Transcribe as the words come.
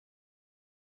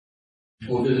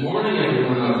Well, good morning,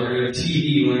 everyone out there in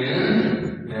TV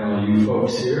land. Now, all you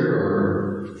folks here,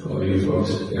 or all you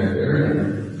folks back there,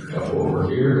 and a couple over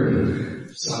here,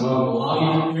 and some of them, a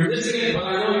lot of you, you're missing it, but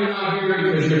I know you're not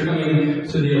here because you're coming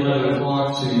to the 11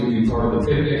 o'clock to be part of the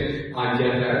picnic. I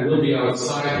get that. We'll be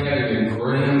outside having a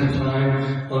grand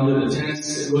time under the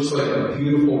tents. It looks like a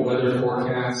beautiful weather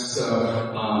forecast,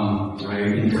 so I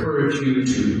encourage you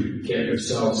to get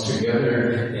yourselves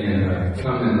together and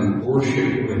come and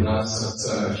worship with us.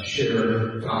 Let's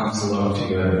share God's love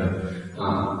together.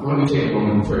 Why don't we take a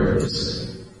moment and pray,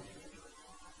 please?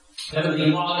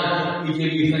 Heavenly Father, we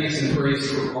give you thanks and praise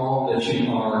for all that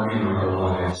you are in our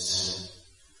lives.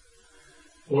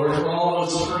 Lord, for all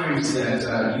those times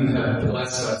that you have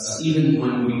blessed us, even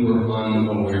when we were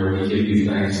unaware, we give you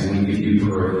thanks and we give you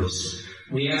praise.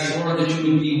 We ask, Lord, that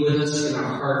you would be with us in our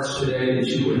hearts today, that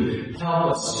you would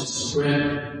help us to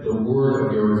spread the word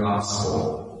of your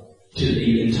gospel to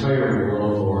the entire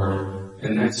world, Lord.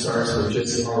 And that starts with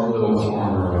just our little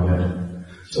corner of it.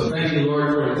 So thank you, Lord,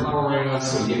 for empowering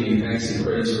us. We give you thanks and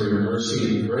praise for your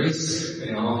mercy and grace.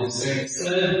 And all his saints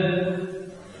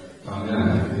said,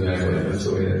 Amen. Exactly. That's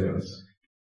the way that goes.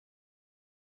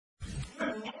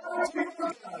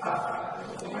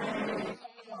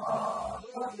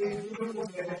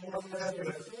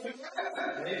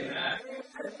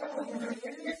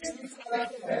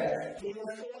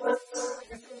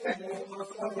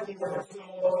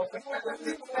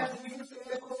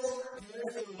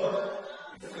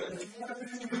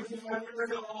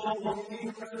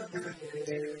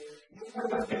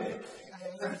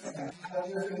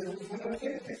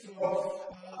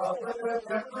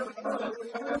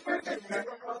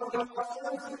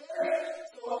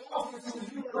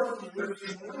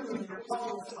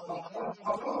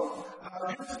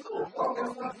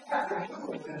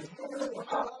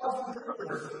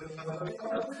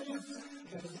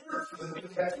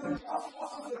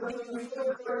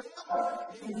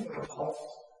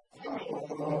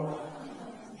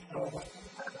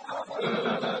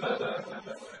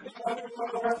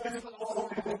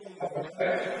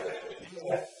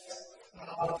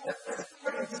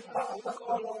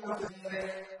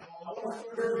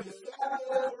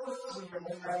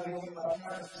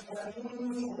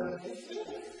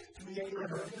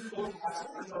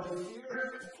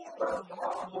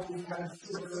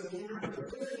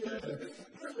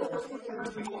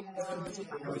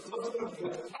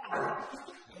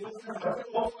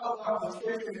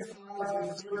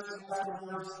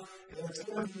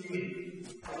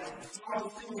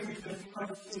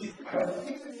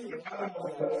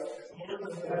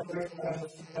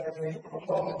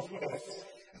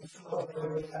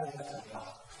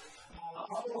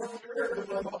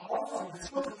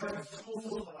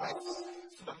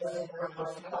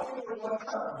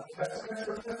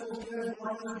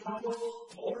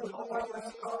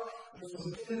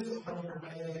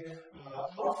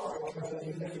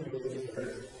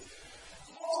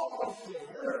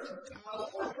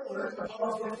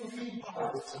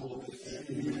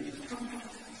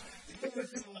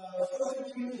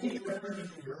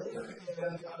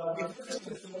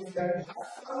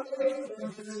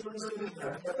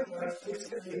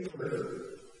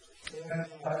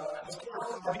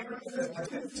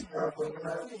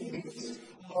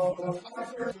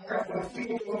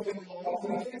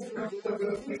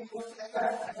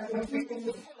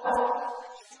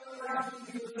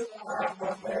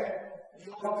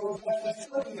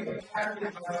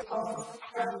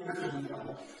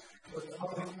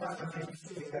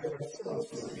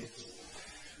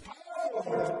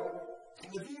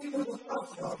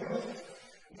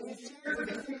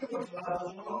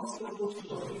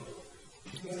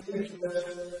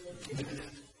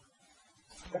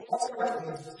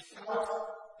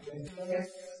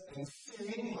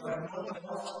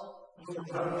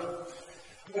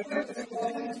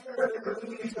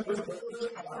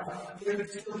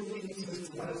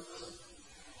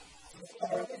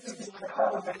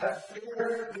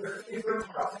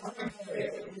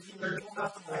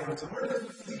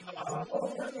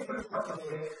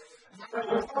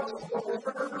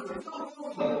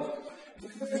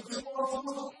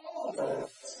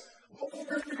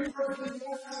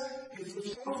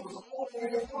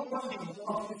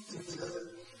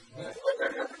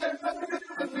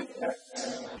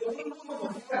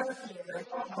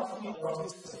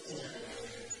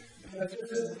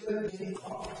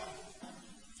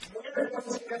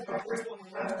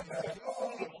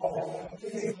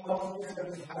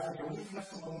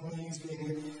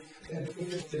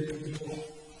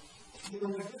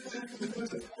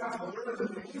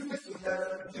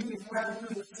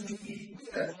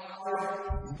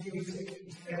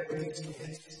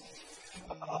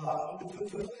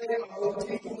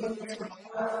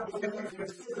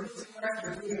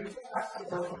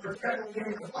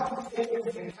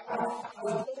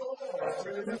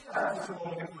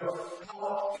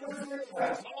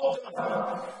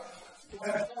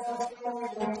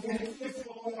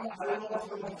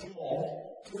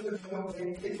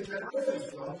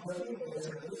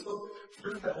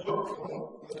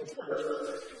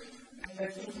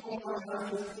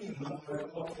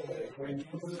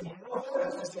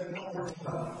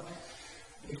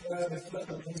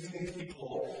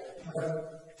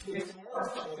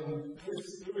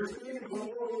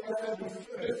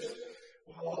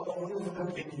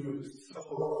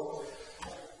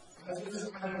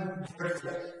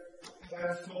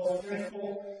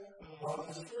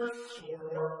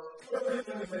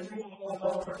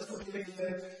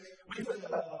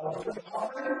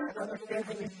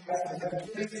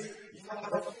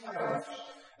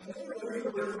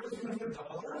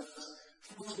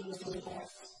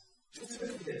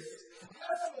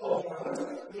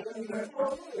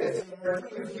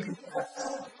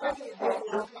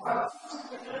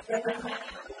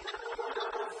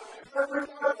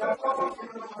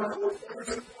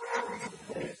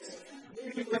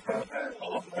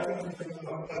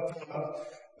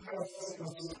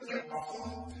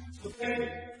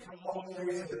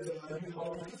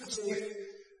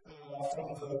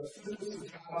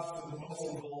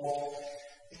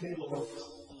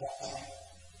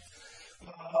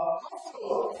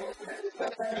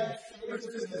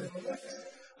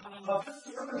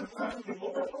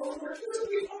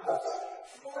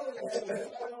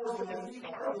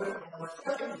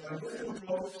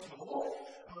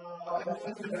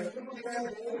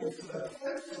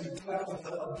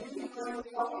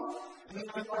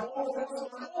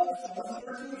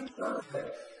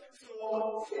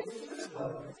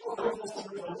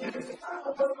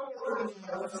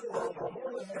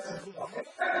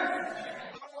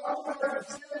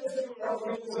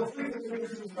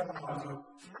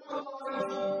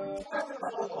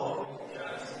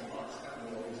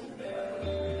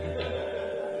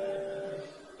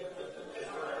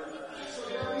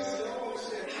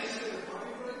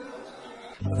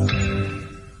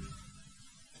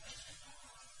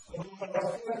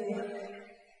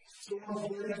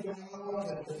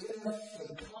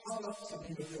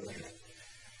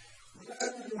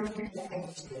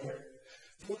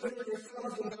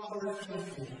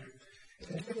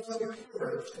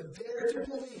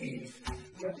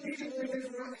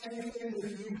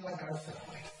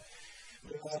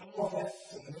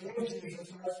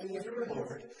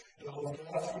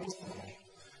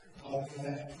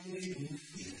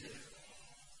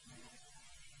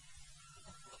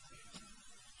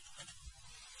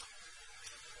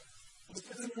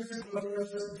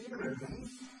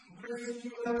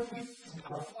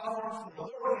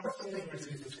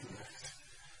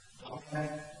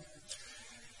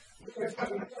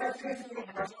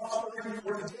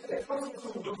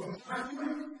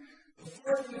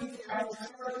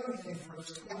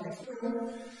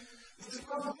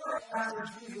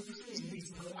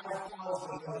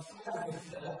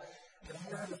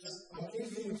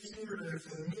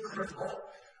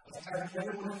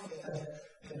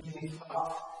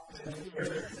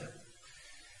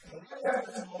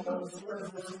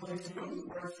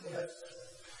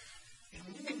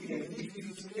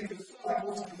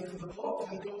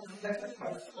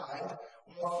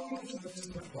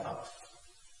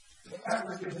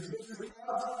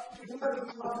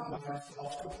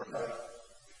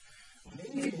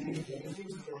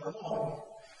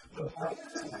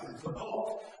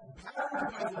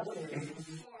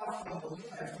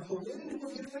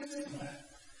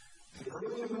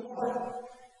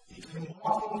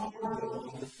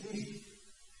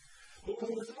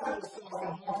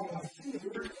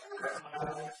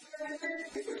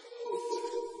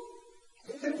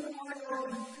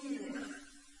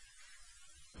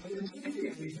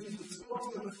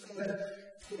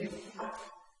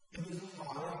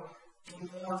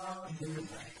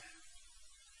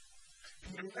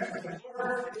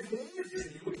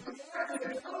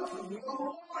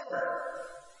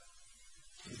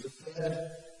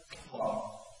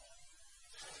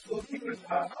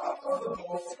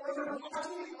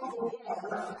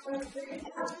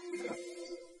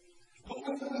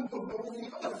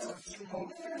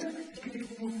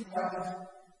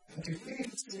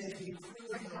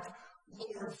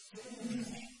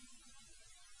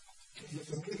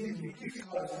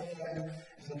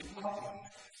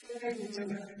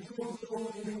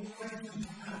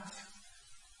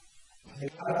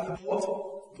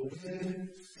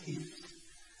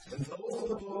 And those of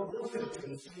the book worship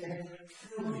him, saying,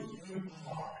 truly you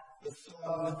are the Son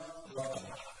of God.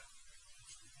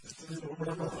 This is the word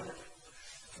of God.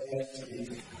 Thanks be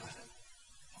to God.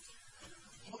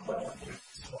 What a great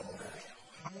story.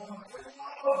 I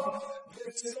love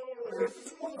this story.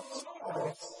 It's full of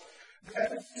sorrows. That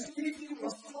is speaking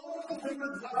of so many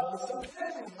different levels,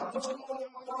 depending on what's going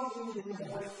on in your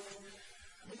life.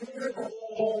 Here's the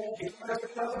whole, you try to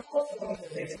tell the whole one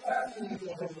day, it's happening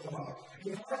going on.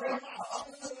 You try to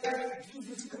ask,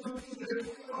 Jesus is going to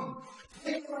come.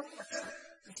 Take your rest,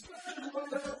 especially when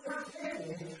it's a third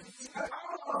table. Step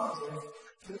out of it.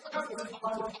 The rest of the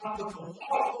time to prove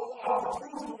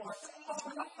to ourselves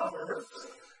and others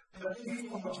that we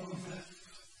know Jesus.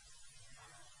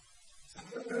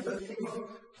 Remember that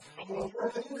our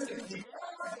opportunity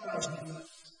God Jesus.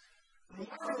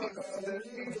 Reminding us that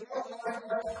things in our life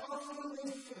are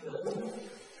constantly filled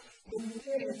with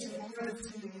things you want to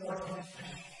see in our life.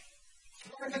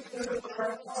 Trying to live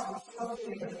our lives with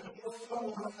something or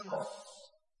someone else.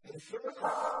 And sure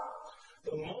enough,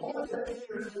 the moment that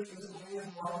Peter takes his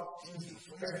hands off Jesus,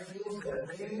 where he feels that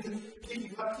rain,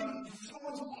 he's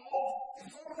someone's all,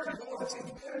 he's already going, he's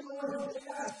been going, he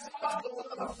has stopped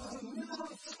going up, he's in the middle of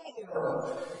the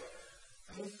storm.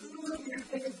 And as soon as he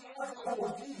takes his eyes off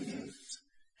of Jesus,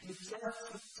 he starts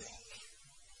to sink.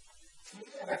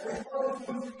 Yeah, we're going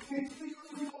to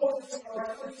completely focus our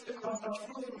attention on what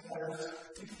truly matters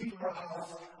to keep our eyes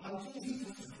on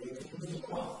Jesus' grace as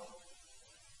well.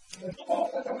 And Paul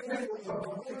said that we were a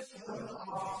great sermon,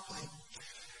 obviously.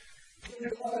 He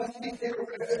wanted to take a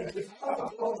rest. He thought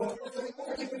of all the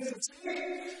first things to say.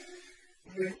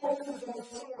 He focuses on the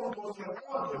sorrow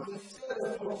around him instead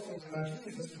of focusing on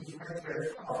Jesus, who's right there in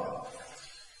front of him.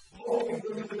 Paul can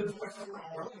really be the question for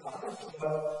our lives,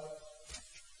 but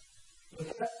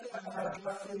that's not how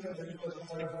God feels that he was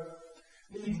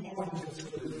need more than just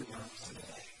good enough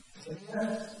today.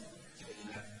 Amen?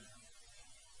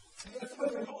 That's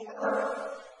what we are.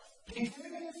 He gave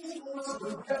us source of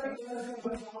recognizing the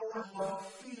power of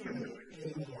fear in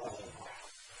our life.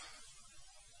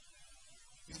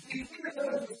 You see, fear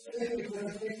doesn't say because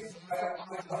it takes us back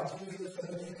to Jesus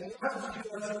and not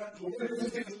because the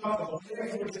witness is about the way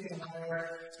we're getting higher,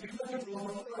 it's because we're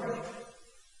afraid.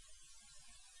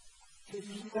 If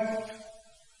you have,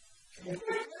 if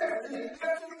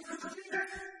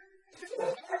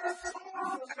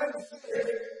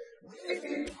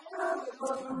maybe part of the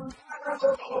part of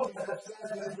the hope that says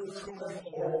that we're going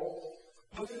forward.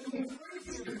 But if we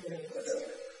increase it again,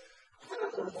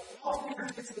 critical all the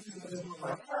participants in this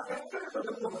movement are critical to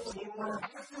the storm.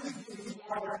 Actually, this is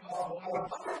why we're called water.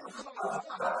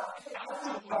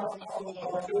 I don't know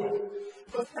what to do.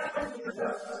 But that's what it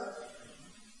does.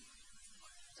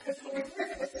 And so we think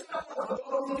it's not about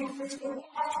only increasing the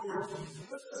watch for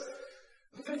Jesus.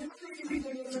 The increasing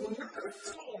thing is when you're in a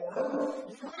storm,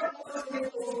 you're not going to be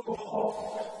able to walk.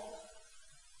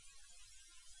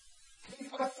 If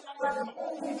I started the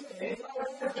only day, I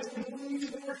would just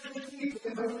believe there to keep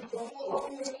in the flow.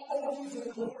 It's always in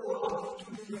the world to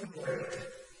be great.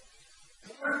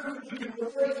 And we're going to be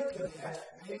related to that.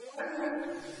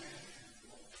 Amen?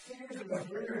 Here's a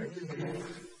greater view.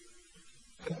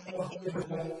 And I'm going to hold it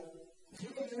up. You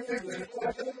can think that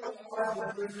what they are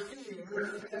with fear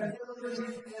and worry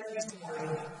and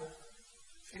mind.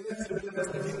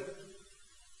 Instability.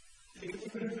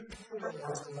 It can even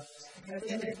paralyze us. And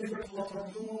make it difficult to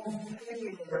move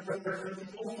anywhere, whether it's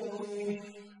emotionally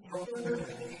or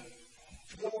physically.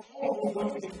 We'll all know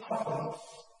the problem.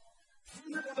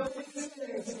 These are the big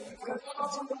things that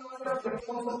cause you to have to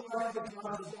come to life and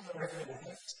God desires for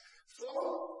us. So,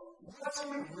 let's be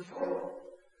real.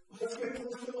 Let's get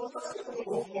personal. Let's get a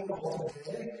little vulnerable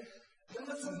today. And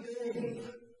let's name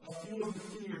a few of the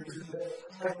fears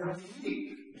that are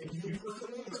unique. Maybe you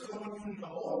personally or someone you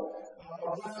know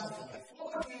wrestles with. What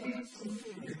would be some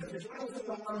fears? If you're trying to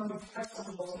figure out how to catch some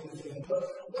of those things in, but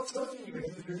what's the fear?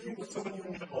 If you're dealing with someone you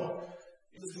know,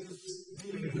 is this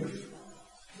dealing with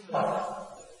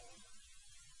love?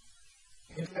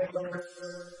 If that works,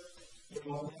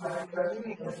 not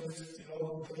ready, or just,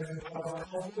 there's a lot of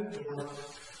conflict, or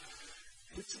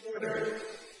it's scary.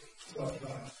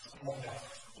 Sometimes.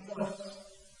 Right?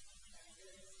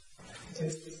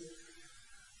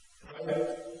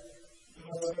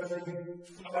 Spending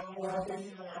 5 hours a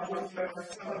week, I wouldn't say my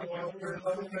son, there's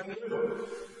nothing I can do.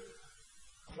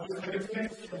 I wish I could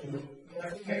fix for you, but I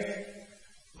can't.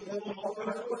 Then the whole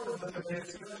courses that they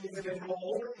especially as they grow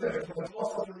older, they're going to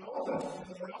lost their own,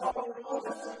 and they're not on their own.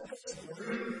 That's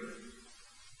scary.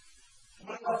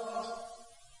 What else?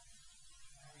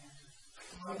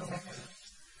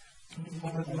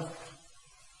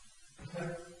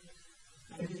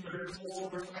 maybe you're close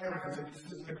to retirement and you're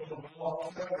sitting there going, well,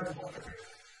 I'm not going to work.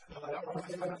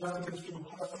 Everything I've done is to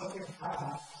let something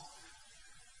happen.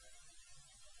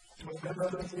 To remember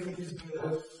to pay these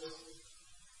bills.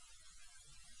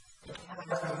 To come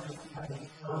around and having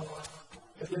help.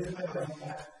 It is better than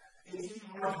that. It's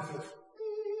hard to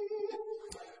do.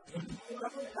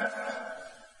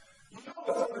 You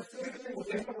know what the same thing with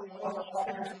everyone else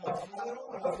walking into the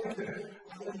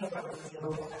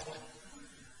hospital?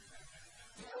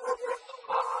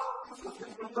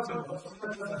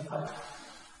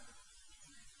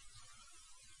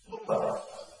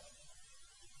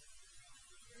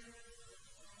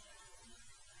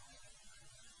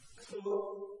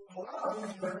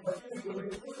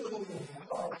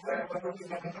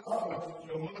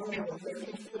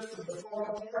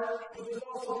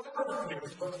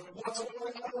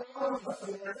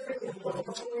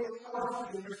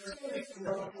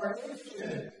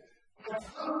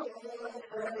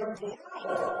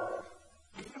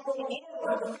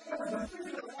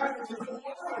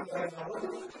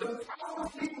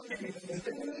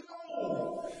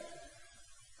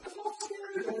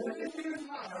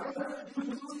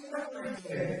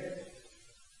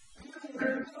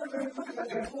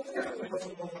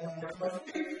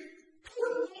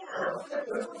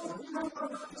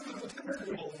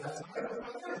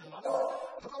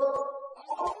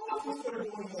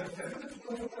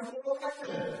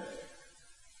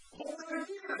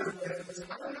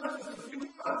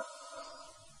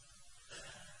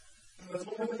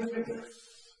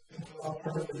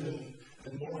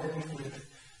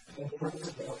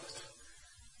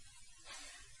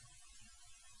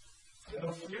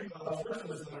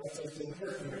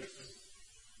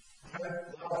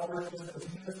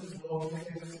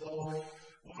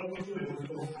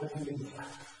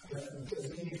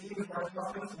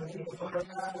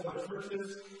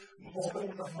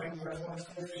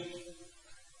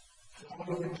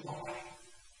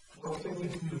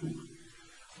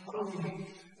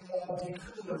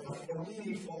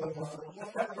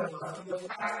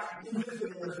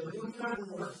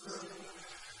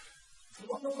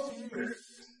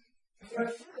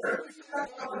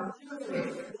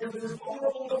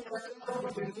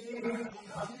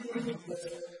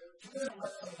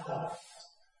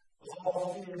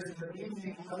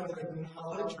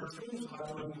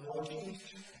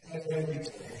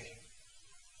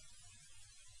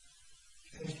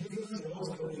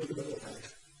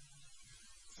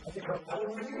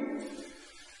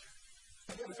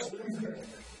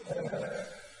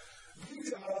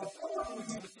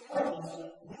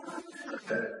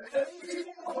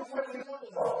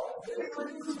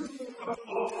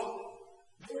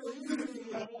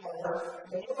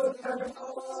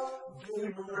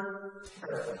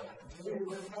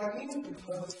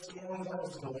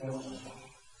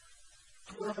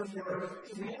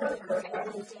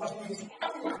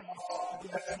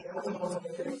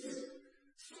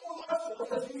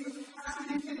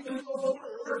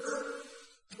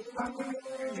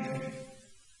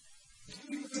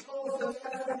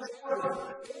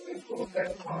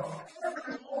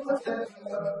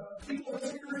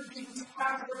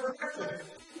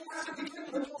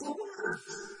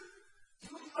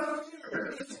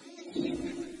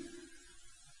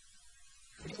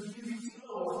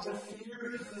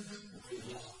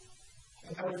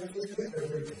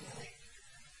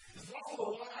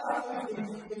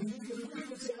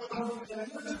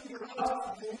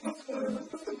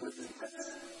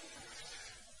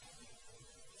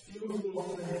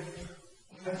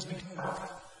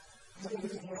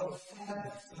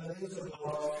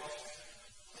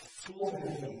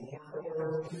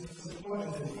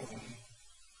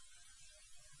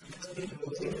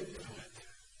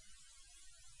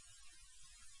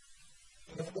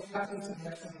 I think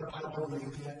that I don't know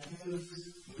if I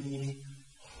was your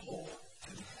life.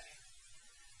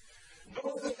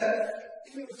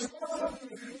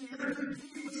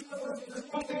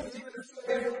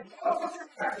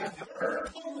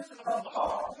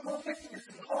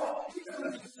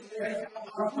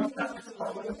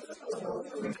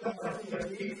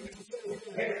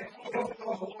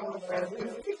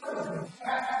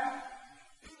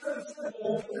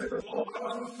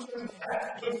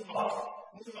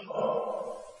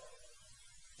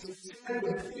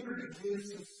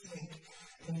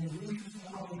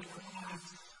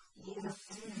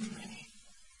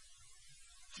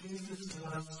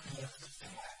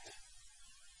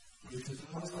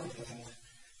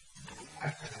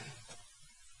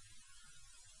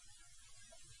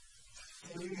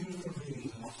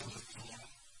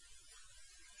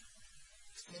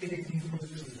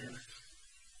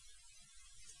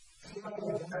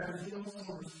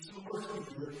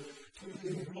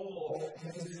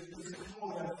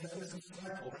 as his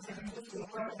disciple. He puts the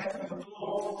heart back in the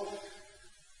bowl.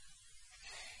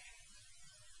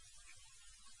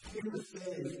 He was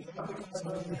saved, not because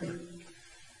of him.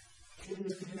 He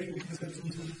was saved because of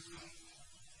Jesus.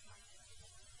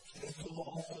 And so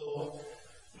also,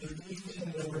 with each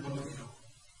and every one of you,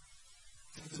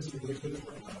 this is a really good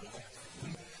part about life.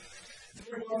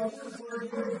 Dear God,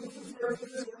 this is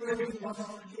where your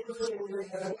story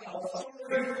as well.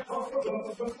 Story of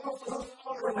the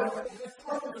power that is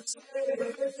part of the story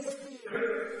that is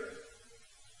here.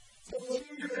 So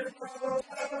Jesus is our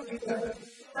family that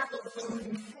distracts us and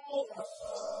controls us.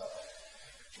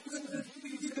 This is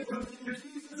Jesus because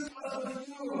Jesus loves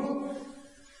you.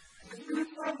 If you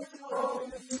find yourself in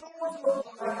the storms of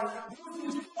life,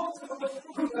 losing focus on the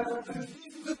truth that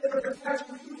Jesus is there to protect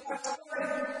you, you have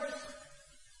strength.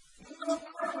 You don't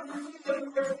have to believe that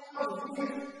you are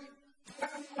following.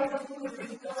 That's why I'm going to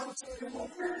be down to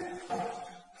you.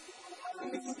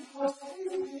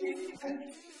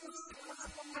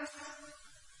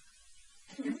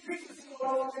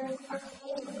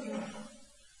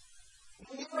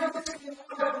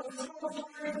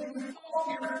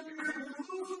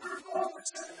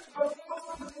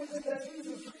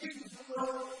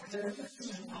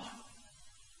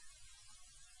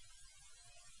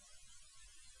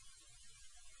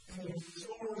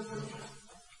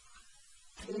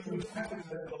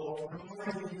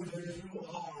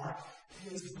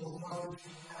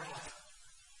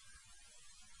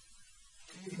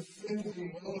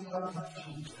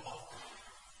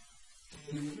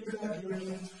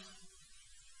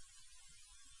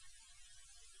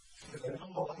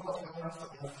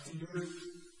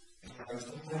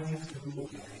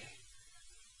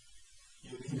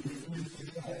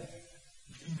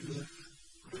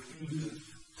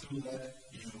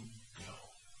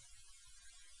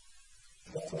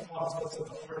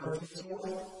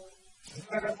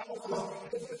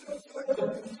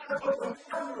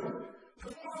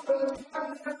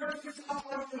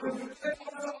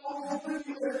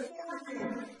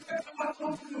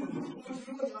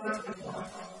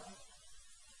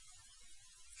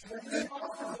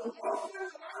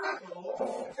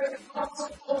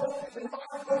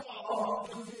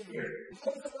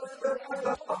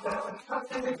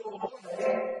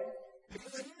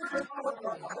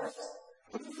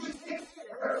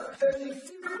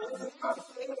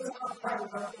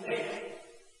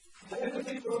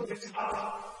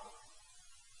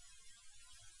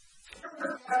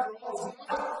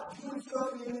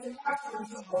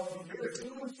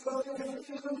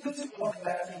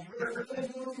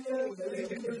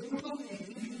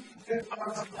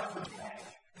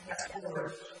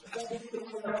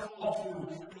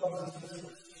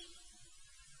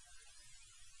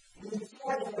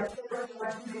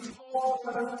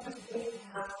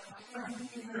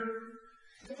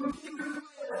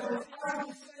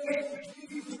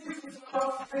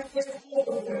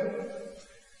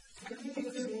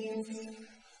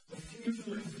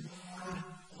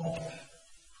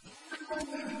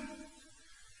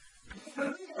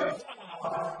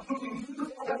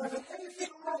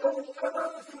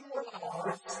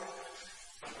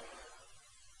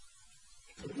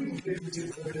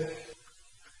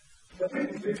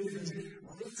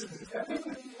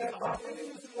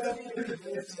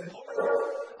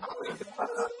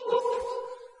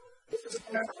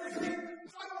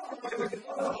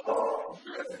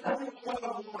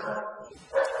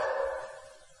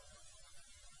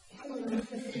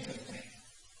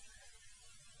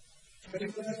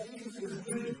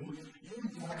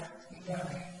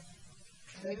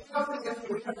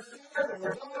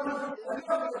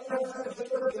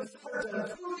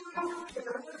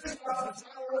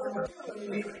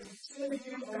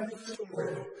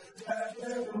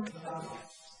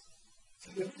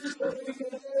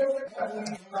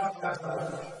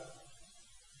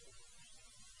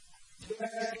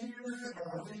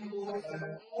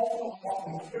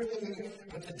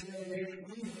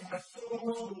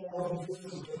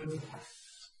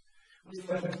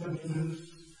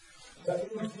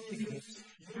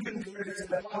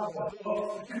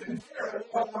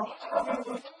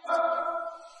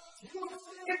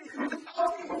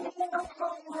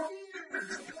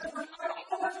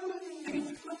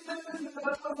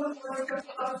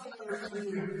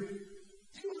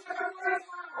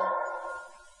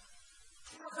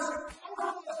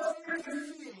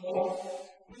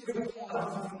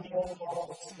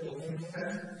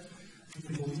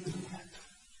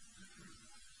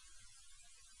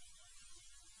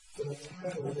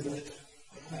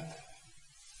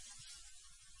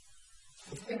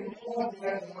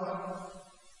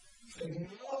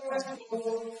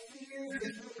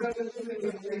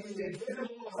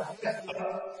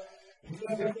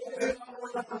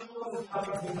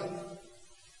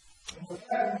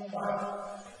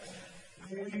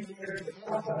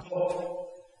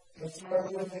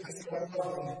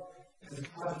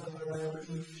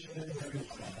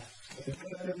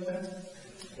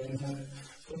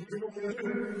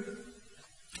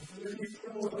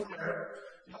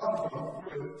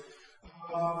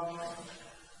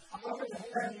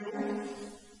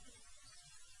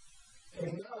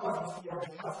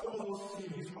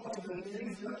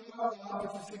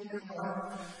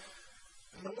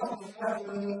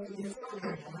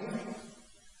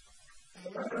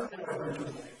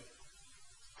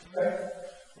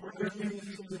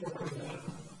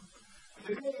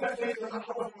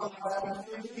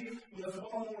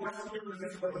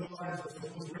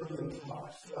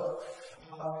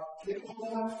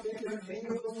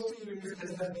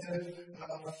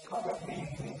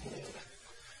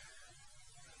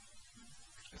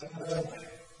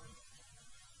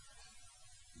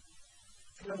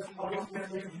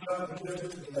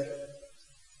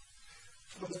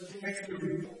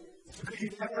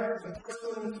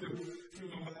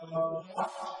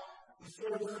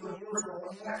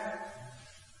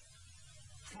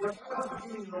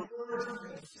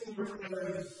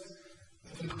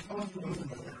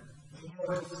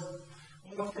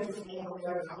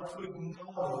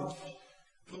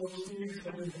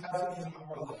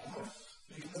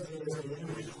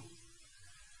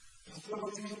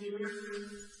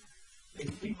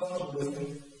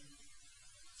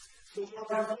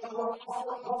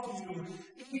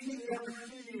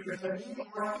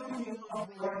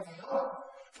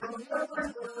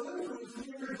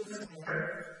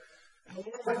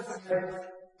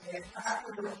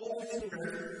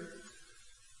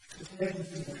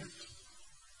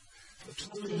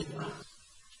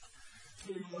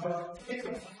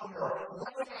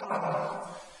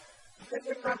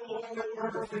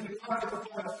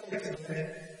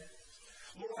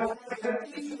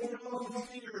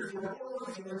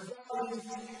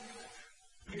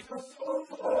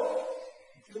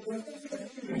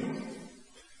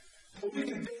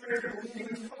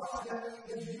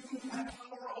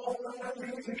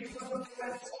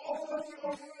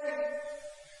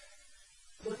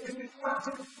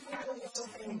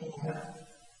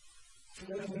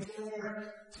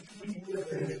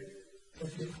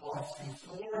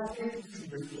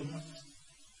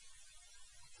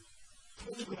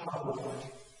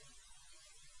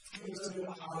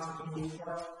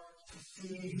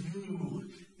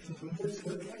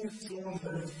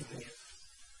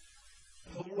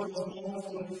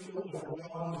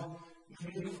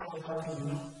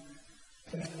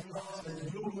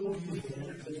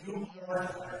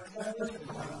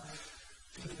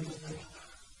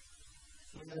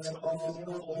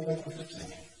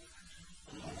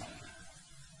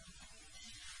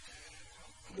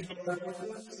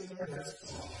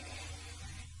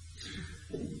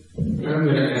 I'm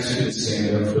going to ask you to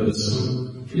stand up for this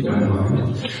one, if you don't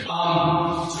mind.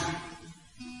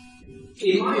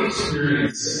 In my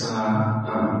experience,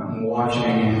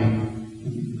 watching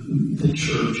the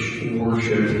church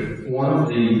worship, one of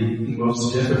the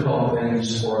most difficult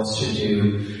things for us to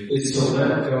do is to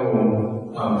let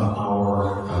go of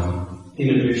our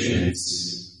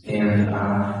inhibitions. And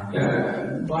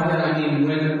by that I mean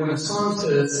when a song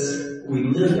says we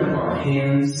lift up our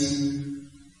hands,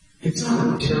 it's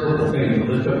not a terrible thing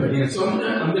to lift up your hands. So I'm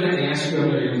going to ask you,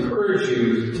 I'm going to encourage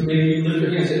you to maybe lift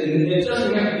your hands. And it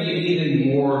doesn't have to be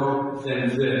anything more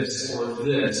than this, or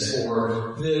this,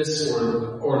 or this,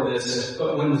 or this.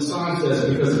 But when the song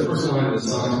says, because the first line of the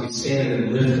song is we stand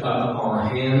and lift up our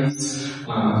hands,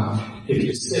 if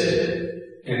you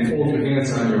sit and fold your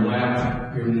hands on your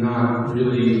lap, you're not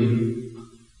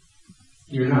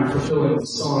fulfilling the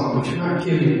song, but you're not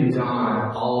giving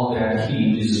God all that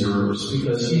He deserves,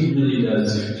 because He really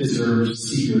does deserve to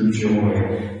see your joy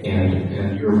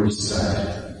and your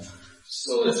respect.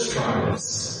 So let's try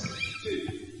this.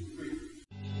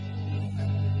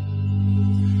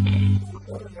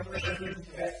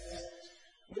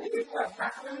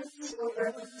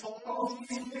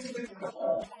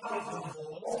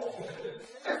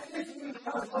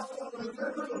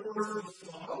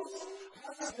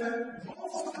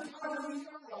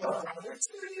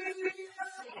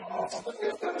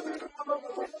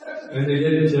 And they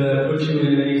didn't put you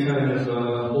in any kind of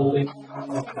holding?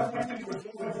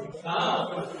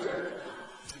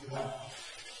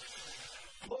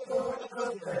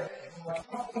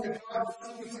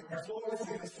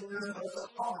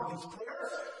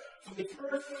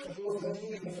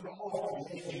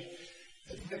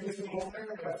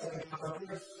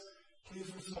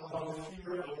 Please respond with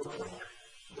fear or prayer.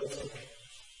 Listen.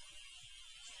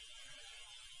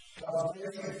 God,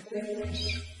 there is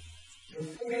faith. Your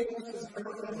faithfulness is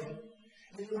never ending.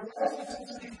 And your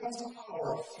righteousness becomes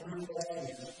power through Christ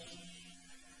Jesus.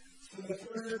 So the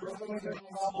church proclaiming the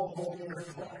gospel will be your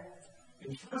prayer. In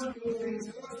church buildings,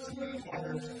 in street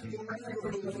corners, in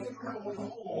neighborhoods, in your own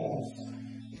homes,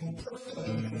 in person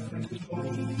and digital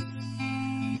means.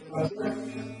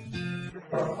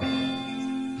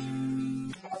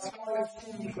 God's fire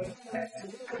sees the facts, the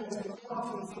miracles, the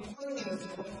mountains, the plains,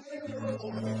 the flavor of the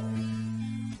Lord.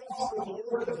 Prosper the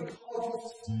word of the cause,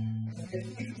 and they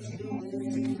teach us new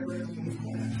ways in their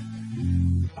kingdom.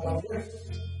 God,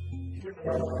 hear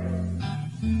our prayer.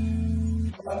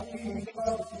 God, even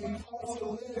God, we also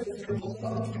live in your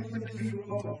beloved community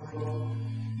throughout the world.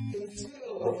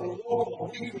 Instill the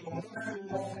local, regional,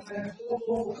 national, and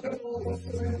global political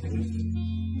authorities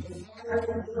the fire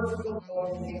and work of the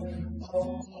well-being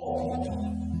of all.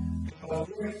 God,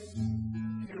 hear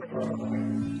our prayer.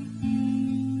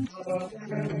 God,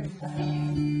 hear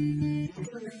you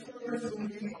bring experience in me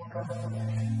our prayer.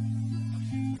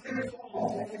 Bring it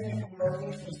all to our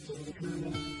interests of you.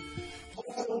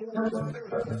 Also, learn the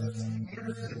therapists,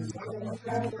 nurses, and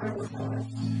family workers.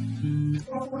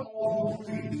 Comfort all who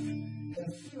grieve,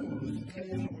 and soothe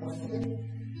any who are sick,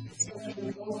 especially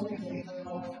those who may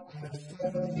now have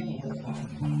 70 or more.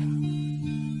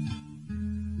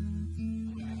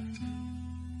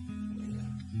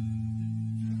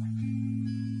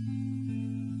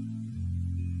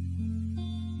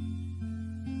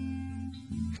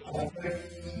 God, grace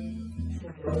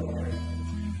for your life.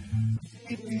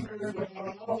 Receive prayers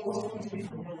without all those empty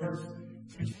words.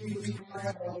 For Jesus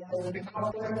Christ our Lord,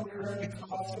 because that prayer is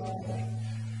possible.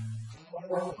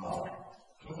 Our Father,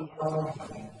 who art in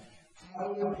heaven,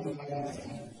 hallowed be thy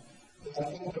name. Thy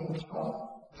kingdom come,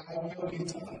 thy will be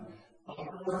done, on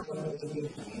earth as it is in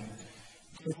heaven.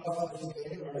 Give us this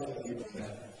day our daily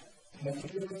bread, and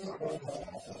forgive us our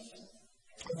trespasses,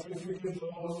 as we forgive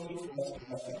those who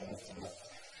trespass against us.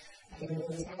 And lead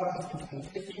us not into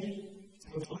temptation,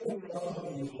 but deliver us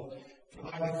from evil. For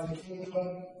thine is the kingdom,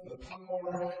 the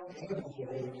power, and the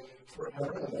glory,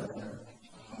 forever and ever.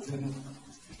 Amen.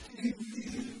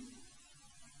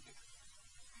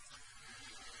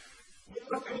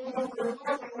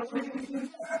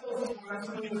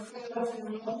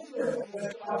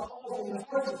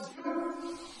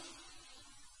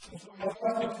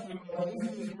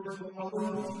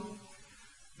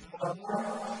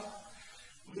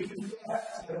 We confess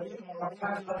that we are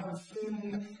not sin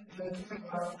and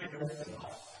cannot free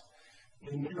ourselves.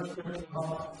 We nurture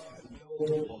God and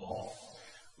build walls.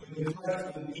 We neglect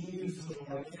the needs of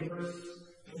our neighbors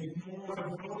and ignore the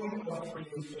growing of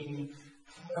creation.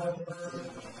 Have mercy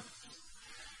on us.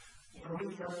 Where we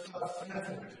are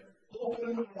self-centered,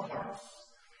 open our hearts.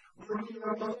 Where we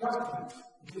are reluctant,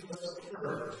 give us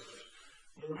courage.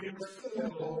 Where we are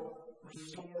cynical,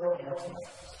 restore our hearts.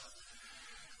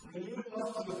 Renew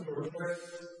us with your grace,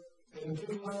 and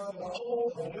give us the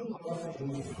hope of new life in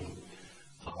you.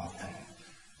 Amen.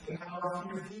 And now,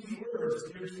 hear these words,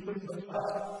 dear students of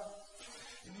God.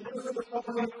 In the midst of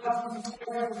the God who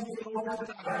spares you over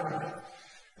time,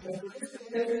 and for this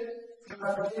day,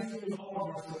 God forgives you all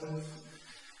your sins.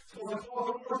 So I call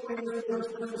the person in this verse,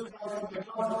 Jesus Christ, to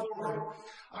God's glory.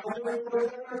 I pray for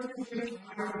every human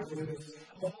forgiveness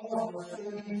of all our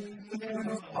sins in the name of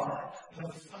the Father, and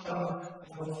of the Son,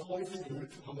 and of the Holy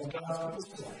Spirit, on the God of His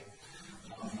Son.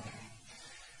 Amen.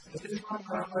 At this time,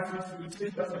 I invite you to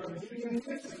take up a communion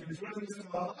kit if you're doing this in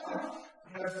my life.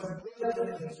 Grab some bread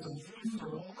and some juice or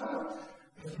wine,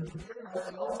 and to prepare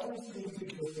ourselves to receive the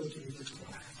gift of Jesus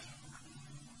Christ.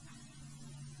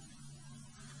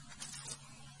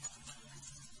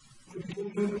 We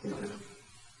begin with prayer.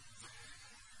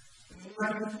 And then I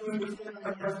conclude with prayer by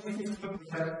our taking the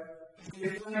bread. We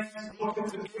give thanks, look at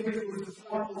the David who was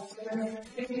disciples saying,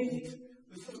 take and eat.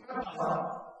 This is my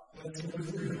body, and it is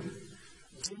for you.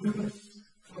 Do this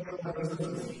for the members of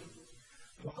me.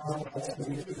 The body of Christ we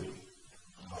do.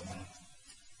 Amen.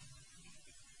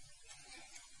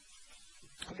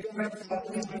 Again, that's not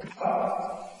easy to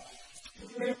God.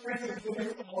 It's very friends to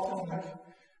give all of them.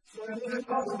 So in this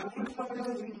process, the new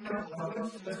covenant in our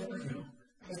covenant says for you,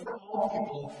 and for all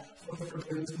people, for the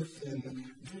forgiveness of sin,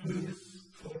 do this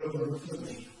for the members of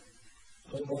me.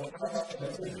 The Lord Christ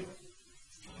has for you.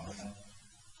 Amen.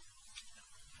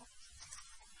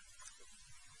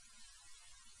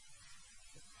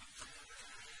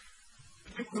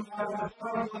 People of God, the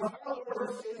Father of our Lord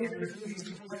and Savior,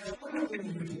 Jesus Christ, strengthen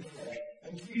you today,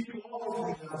 and keep you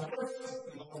always in God's grace,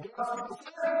 and all God's people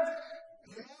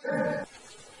say, Amen.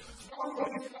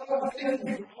 Thank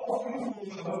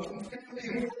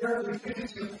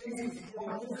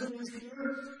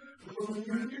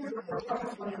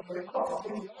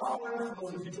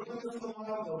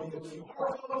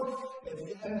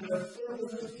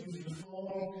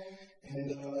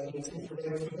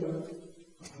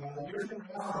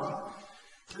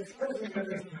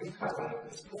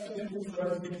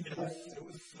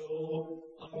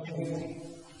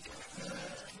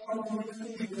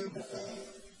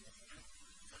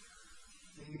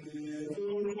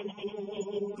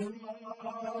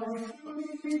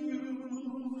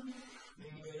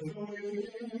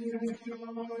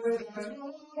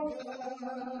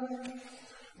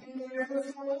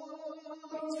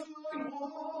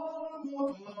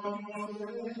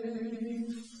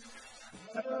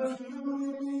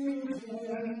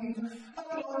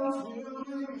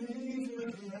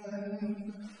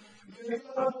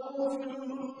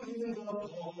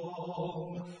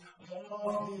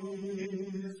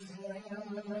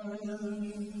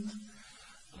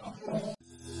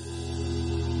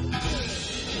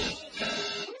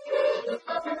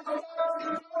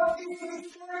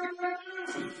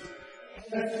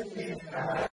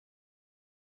you.